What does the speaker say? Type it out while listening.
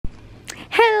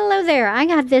So there, I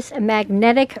got this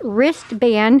magnetic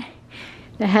wristband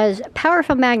that has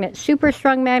powerful magnets, super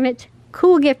strong magnets,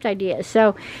 cool gift ideas.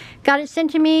 So got it sent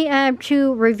to me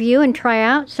to review and try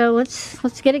out. So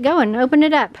let's get it going. Open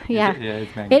it up. Yeah,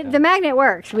 the magnet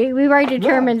works. We've already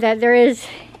determined that there is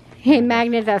a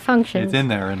magnet that functions. It's in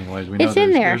there anyways. We know it's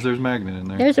in there. There's magnet in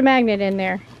there. There's a magnet in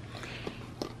there.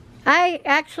 I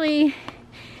actually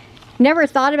never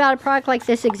thought about a product like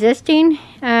this existing.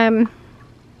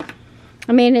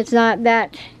 I mean, it's not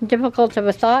that difficult of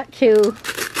a thought to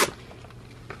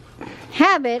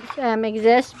have it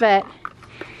exist, but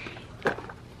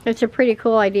it's a pretty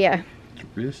cool idea.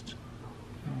 Wrist.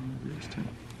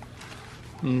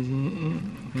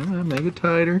 Make it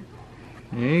tighter.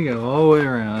 There you go, all the way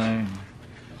around.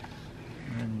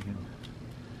 And you can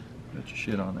put your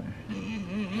shit on there.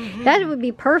 That would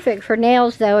be perfect for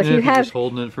nails, though. If you have just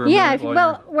holding it for a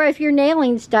minute. Where if you're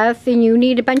nailing stuff and you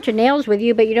need a bunch of nails with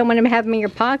you, but you don't want to have them in your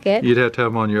pocket. You'd have to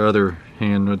have them on your other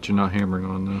hand, but you're not hammering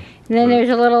on though. And then there's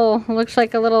a little, looks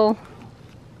like a little,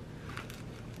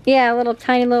 a little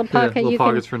tiny little pocket. Little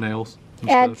pockets for nails.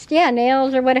 Add,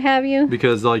 nails or what have you.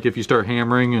 Because like if you start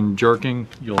hammering and jerking,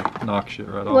 you'll knock shit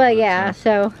right off. Well, yeah,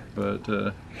 so. But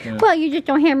yeah. Well, you just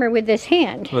don't hammer with this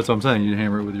hand. That's what I'm saying. You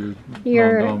hammer it with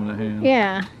your non-dominant hand.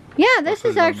 Yeah. Yeah, this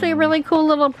is actually a really cool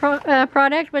little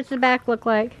product. What's the back look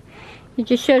like? It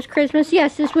just shows Christmas.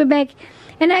 Yes, this would make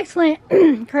an excellent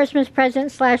Christmas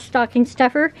present / stocking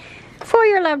stuffer for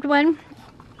your loved one.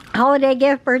 Holiday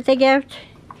gift, birthday gift.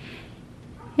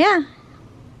 Yeah,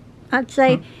 I'd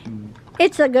say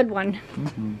it's a good one.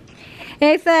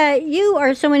 If you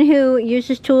are someone who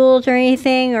uses tools or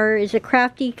anything, or is a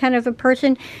crafty kind of a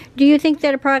person, do you think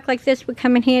that a product like this would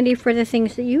come in handy for the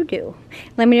things that you do?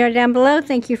 Let me know down below.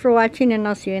 Thank you for watching, and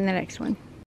I'll see you in the next one.